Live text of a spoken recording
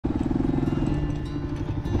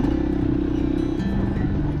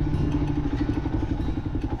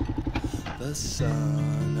The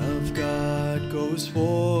Son of God goes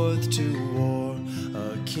forth to war,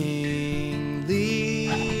 a kingly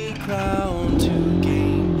crown to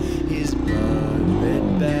gain. His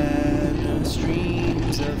blood-red banner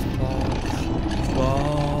streams of Paul, who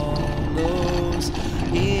follows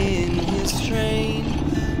in his train.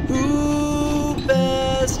 Who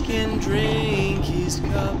best can drink his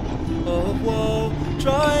cup of woe,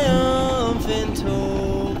 triumphant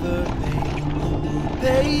over pain? Who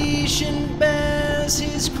patient bears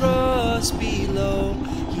his cross below,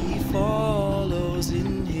 he follows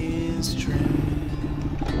in his train.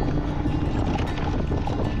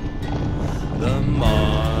 The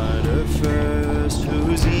martyr first,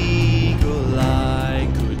 whose eagle eye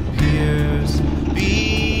could pierce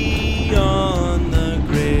beyond the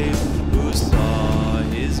grave, who saw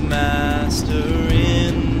his master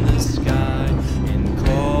in the sky and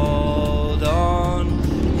called on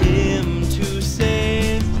him to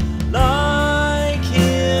save. Like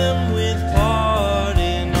him, with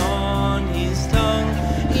pardon on his tongue,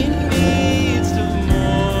 in midst of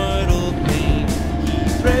mortal pain, he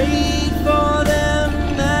prayed for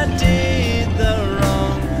them that did the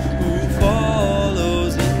wrong, who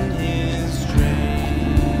follows in his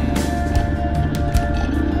train.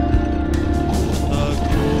 A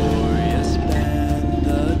glorious band,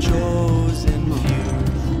 the chosen few,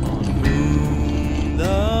 on whom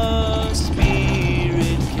the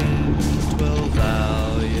Spirit came. 12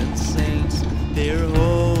 valiant saints, their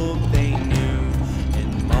hope they knew,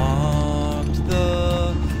 and mocked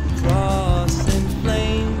the cross and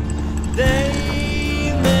flame.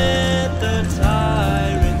 They met the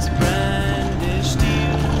tyrant's brandished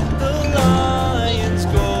steel, the lion's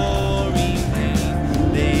gory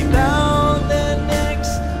mane. They bowed their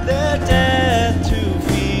necks, their death to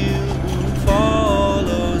feel, who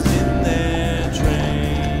follows in their train.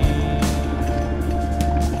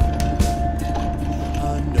 A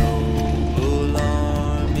noble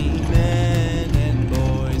army, men and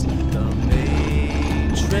boys, the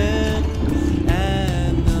matron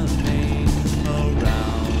and the maid,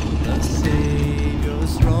 around the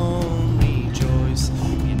Savior's throne rejoice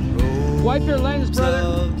in robes Wipe your lens, brother.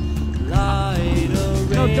 of light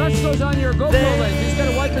No, array. dust goes on your GoPro lens. You just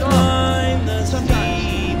gotta wipe it off. Climb the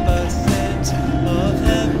steep ascent of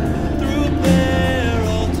heaven through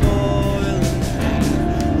peril, toil, and pain.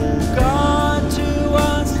 Oh God, to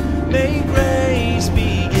us may grace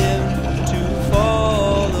be given to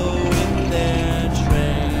follow in their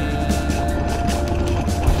train.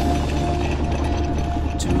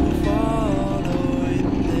 To follow in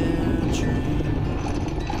their train.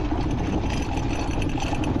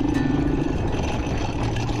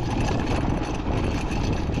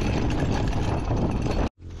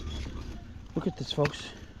 Look at this, folks.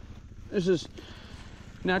 This is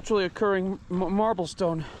naturally occurring marble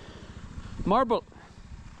stone. Marble.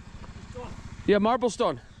 Yeah, marble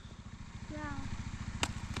stone.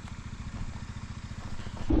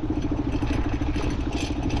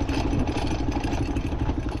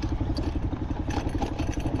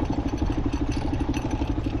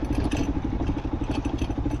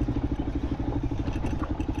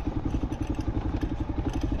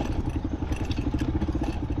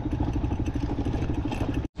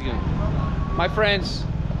 My friends,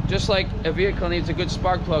 just like a vehicle needs a good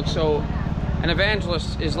spark plug, so an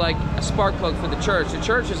evangelist is like a spark plug for the church. The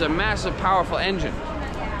church is a massive, powerful engine.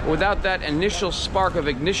 Without that initial spark of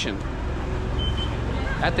ignition,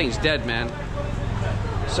 that thing's dead, man.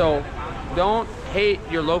 So don't hate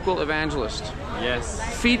your local evangelist. Yes.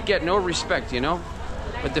 Feet get no respect, you know?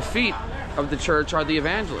 But the feet of the church are the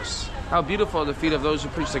evangelists. How beautiful are the feet of those who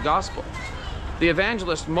preach the gospel. The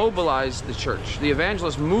evangelists mobilize the church. The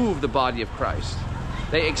evangelists move the body of Christ.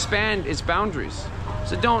 They expand its boundaries.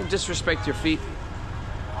 So don't disrespect your feet.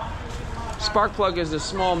 Spark plug is a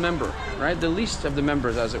small member, right? The least of the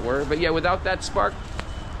members, as it were. But yeah, without that spark,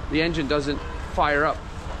 the engine doesn't fire up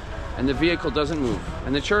and the vehicle doesn't move.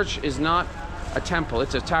 And the church is not a temple,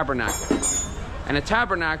 it's a tabernacle. And a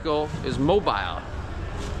tabernacle is mobile.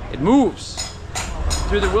 It moves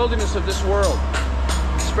through the wilderness of this world,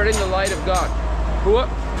 spreading the light of God.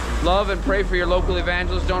 Love and pray for your local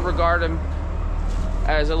evangelist. Don't regard him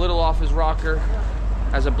as a little off his rocker,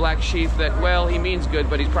 as a black sheep that, well, he means good,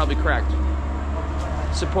 but he's probably cracked.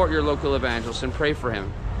 Support your local evangelist and pray for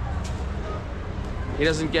him. He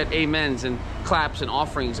doesn't get amens and claps and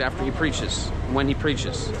offerings after he preaches, when he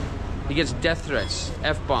preaches. He gets death threats,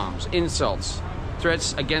 F-bombs, insults,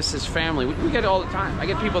 threats against his family. We get it all the time. I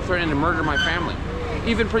get people threatening to murder my family,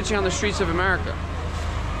 even preaching on the streets of America.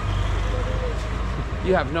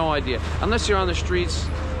 You have no idea. Unless you're on the streets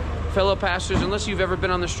fellow pastors, unless you've ever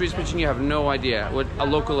been on the streets preaching, you have no idea what a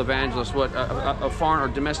local evangelist, what a foreign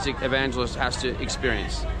or domestic evangelist has to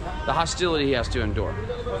experience, the hostility he has to endure.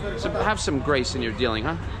 So have some grace in your dealing,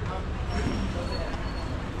 huh?